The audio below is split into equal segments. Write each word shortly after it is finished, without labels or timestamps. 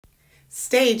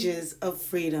Stages of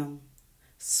freedom.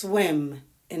 Swim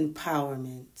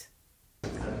empowerment.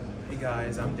 Hey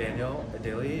guys, I'm Daniel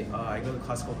Adeli. I go to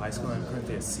Classical High School and I'm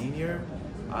currently a senior.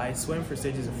 I swam for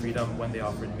Stages of Freedom when they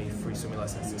offered me free swimming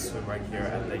lessons to swim right here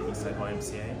at the Eastside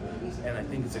YMCA. And I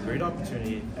think it's a great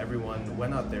opportunity. Everyone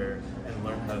went out there and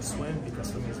learned how to swim because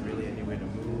swimming is really a new way to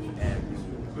move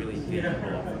and really hit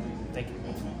people off. Thank you.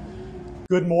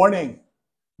 Good morning.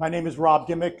 My name is Robb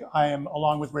Dimmick. I am,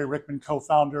 along with Ray Rickman,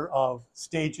 co-founder of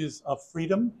Stages of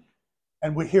Freedom.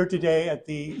 And we're here today at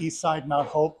the Eastside Mount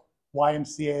Hope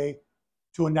YMCA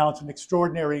to announce an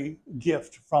extraordinary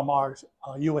gift from our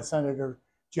U.S. Senator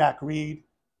Jack Reed,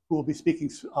 who will be speaking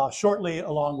shortly,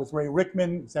 along with Ray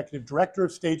Rickman, Executive Director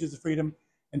of Stages of Freedom,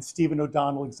 and Stephen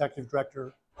O'Donnell, Executive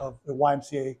Director of the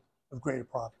YMCA of Greater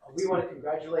Providence. We want to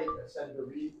congratulate Senator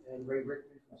Reed and Ray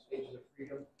Rickman from Stages of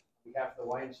Freedom on behalf of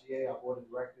the YMCA, our Board of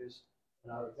Directors,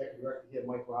 and our Executive Director here,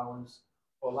 Mike Rollins,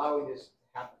 for allowing this to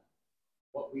happen.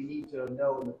 What we need to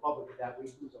know in the public is that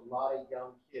we lose a lot of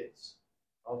young kids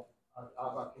of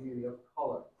our community of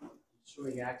color in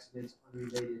swimming accidents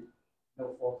unrelated,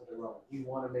 no fault of their own. We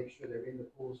want to make sure they're in the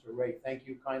pools. So Ray, thank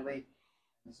you kindly.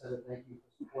 And Senator, thank you for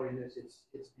supporting this.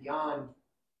 It's beyond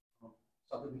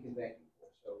something we can thank you for.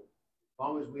 So as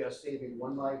long as we are saving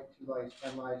 1 life, 2 lives,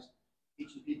 10 lives,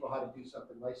 teaching people how to do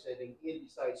something life-saving, and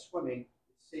besides swimming,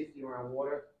 it's safety around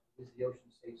water is the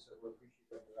ocean safe. So we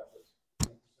appreciate your efforts.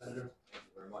 Thank you, Senator. Thank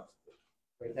you very much.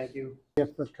 Great, thank you.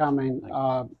 For coming.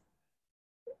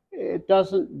 It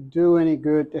doesn't do any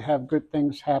good to have good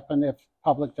things happen if the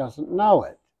public doesn't know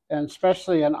it, and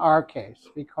especially in our case,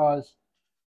 because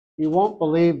you won't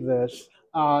believe this.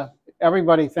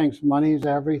 Everybody thinks money's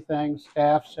everything,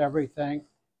 staff's everything.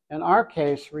 In our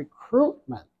case,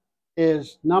 recruitment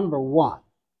is #1,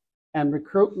 and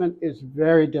recruitment is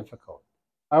very difficult.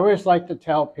 I always like to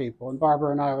tell people, and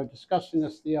Barbara and I were discussing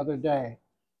this the other day,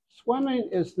 swimming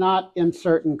is not in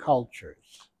certain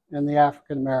cultures. In the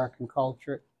African American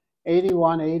culture,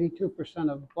 81–82%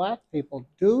 of Black people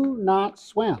do not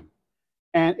swim.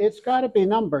 And it's got to be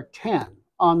number 10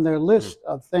 on their list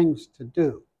of things to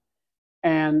do.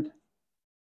 And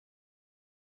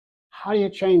how do you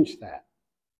change that?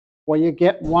 Well, you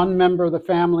get one member of the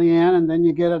family in, and then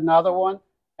you get another one.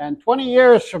 And 20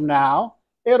 years from now,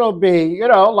 it'll be, you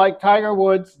know, like Tiger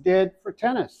Woods did for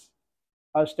tennis.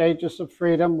 Stages of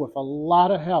Freedom, with a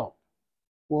lot of help,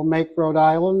 will make Rhode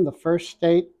Island the first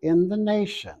state in the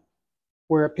nation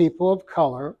where people of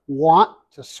color want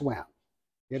to swim.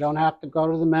 You don't have to go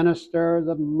to the minister,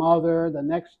 the mother, the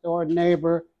next door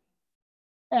neighbor,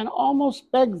 and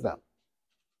almost beg them.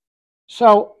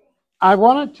 So I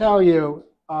want to tell you,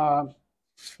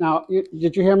 now,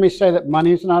 did you hear me say that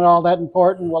money's not all that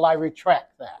important? Well, I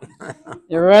retract that.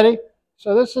 You ready?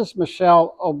 So this is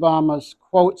Michelle Obama's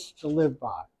Quotes to Live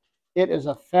By. It is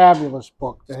a fabulous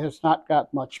book that has not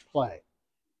got much play.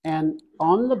 And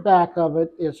on the back of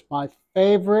it is my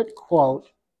favorite quote,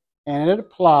 and it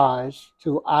applies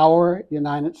to our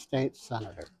United States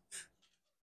Senator.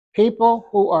 People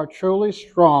who are truly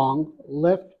strong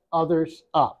lift others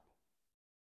up.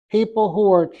 People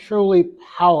who are truly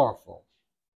powerful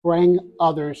bring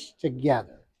others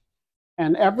together.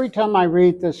 And every time I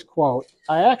read this quote,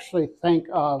 I actually think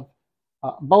of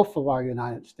both of our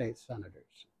United States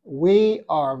Senators. We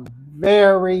are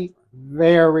very,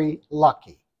 very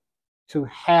lucky to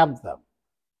have them.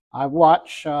 I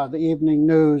watch the evening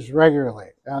news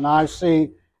regularly, and I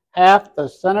see half the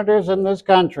senators in this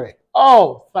country.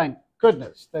 Oh, thank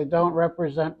goodness, they don't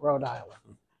represent Rhode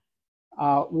Island.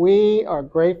 We are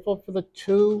grateful for the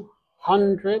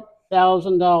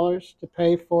 $200,000 to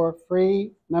pay for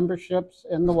free memberships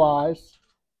in the Ys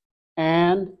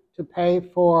and to pay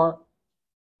for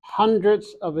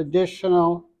hundreds of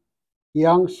additional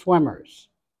young swimmers.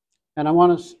 And I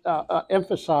want to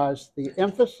emphasize the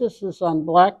emphasis is on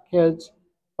Black kids,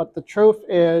 but the truth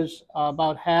is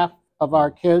about half of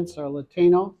our kids are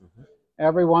Latino.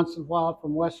 Every once in a while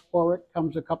from West Warwick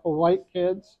comes a couple white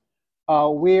kids.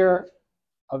 We're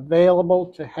available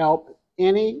to help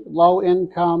any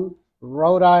low-income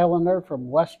Rhode Islander from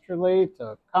Westerly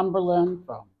to Cumberland,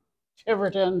 from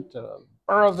Tiverton to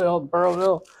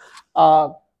Burrillville,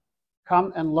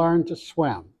 come and learn to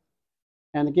swim.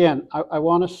 And again, I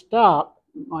want to stop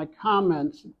my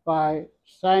comments by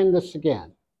saying this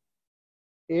again.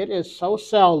 It is so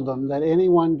seldom that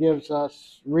anyone gives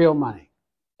us real money.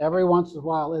 Every once in a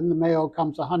while in the mail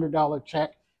comes a $100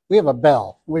 check. We have a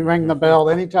bell. We ring the bell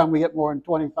anytime we get more than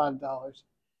 $25.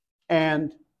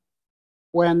 And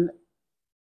when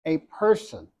a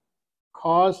person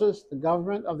causes the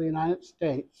government of the United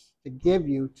States to give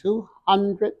you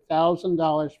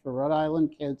 $200,000 for Rhode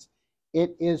Island kids,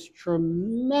 It is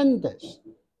tremendous.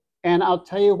 And I'll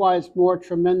tell you why it's more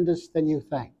tremendous than you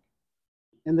think.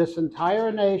 In this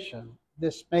entire nation,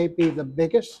 this may be the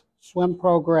biggest swim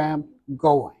program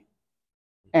going.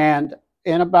 And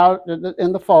in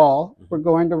the fall, we're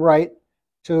going to write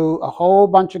to a whole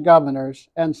bunch of governors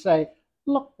and say,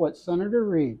 look what Senator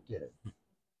Reid did.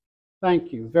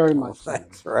 Thank you very much. Well,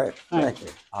 thanks, Ray. Thank you.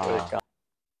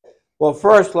 Well,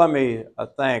 first, let me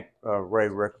thank Ray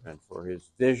Rickman for his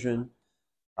vision,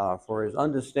 for his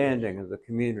understanding of the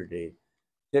community.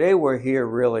 Today, we're here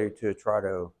really to try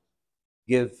to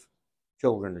give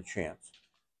children a chance.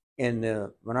 In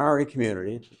the minority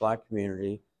community, the Black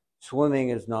community, swimming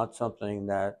is not something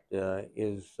that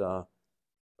is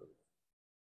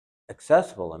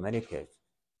accessible in many cases.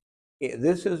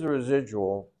 This is a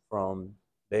residual from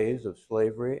days of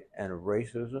slavery and of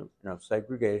racism and of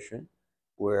segregation,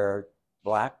 where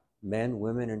Black men,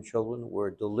 women, and children were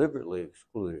deliberately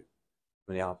excluded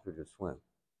from the opportunity to swim.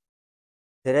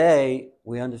 Today,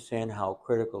 we understand how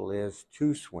critical it is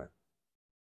to swim,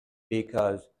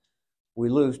 because we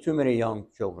lose too many young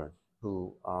children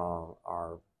who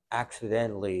are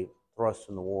accidentally thrust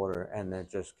in the water and then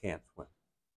just can't swim.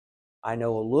 I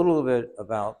know a little bit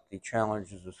about the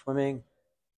challenges of swimming.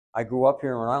 I grew up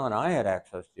here in Rhode Island. I had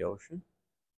access to the ocean.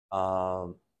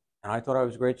 And I thought I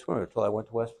was a great swimmer until I went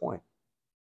to West Point.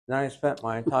 Then I spent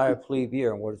my entire plebe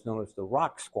year in what is known as the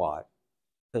rock squad,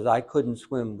 because I couldn't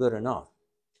swim good enough.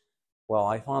 Well,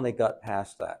 I finally got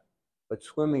past that. But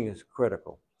swimming is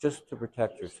critical, just to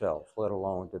protect yourself, let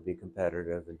alone to be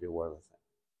competitive and do other things.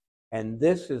 And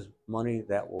this is money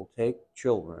that will take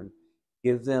children,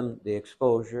 give them the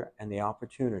exposure and the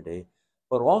opportunity,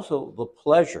 but also the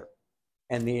pleasure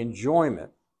and the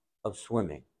enjoyment of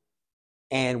swimming.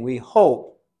 And we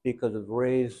hope, because of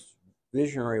Ray's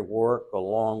visionary work,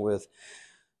 along with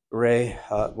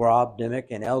Robb, Dimmick,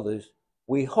 and others,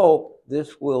 we hope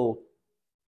this will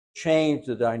change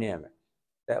the dynamic.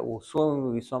 That swimming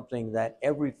will be something that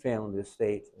every family in the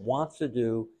state wants to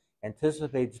do,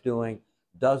 anticipates doing,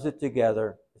 does it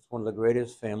together. It's one of the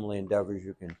greatest family endeavors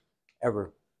you can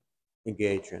ever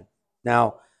engage in.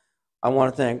 Now, I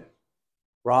want to thank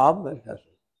Robb and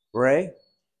Ray,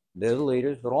 they're the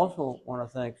leaders, but also want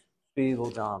to thank Steve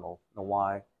O'Donnell, the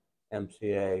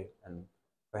YMCA, and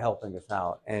for helping us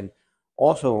out. And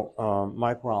also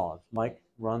Mike Rollins. Mike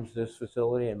runs this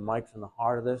facility, and Mike's in the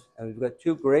heart of this. And we've got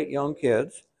two great young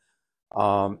kids.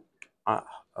 Let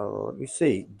me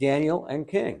see, Daniel and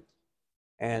King.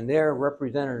 And they're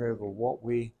representative of what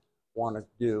we want to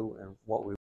do and what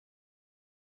we.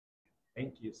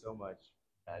 Thank you so much.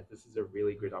 This is a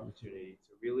really great opportunity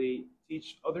to really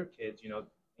teach other kids,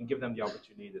 and give them the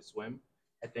opportunity to swim.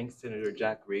 I thank Senator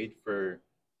Jack Reid for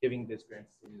giving this grant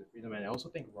to Stages of Freedom, and I also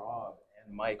thank Robb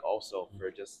and Mike also for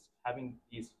just having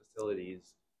these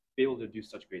facilities be able to do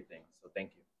such great things. So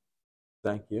thank you.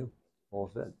 Thank you. Well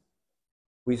said.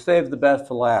 We saved the best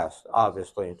to last,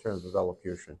 obviously, in terms of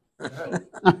elocution. Y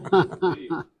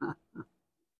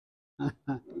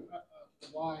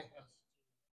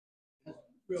has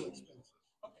real expensive.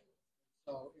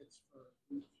 So it's for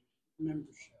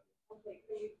membership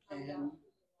and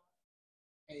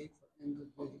pay for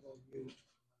individual use.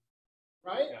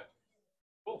 Right?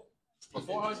 Cool. For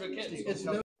 400 kids. It's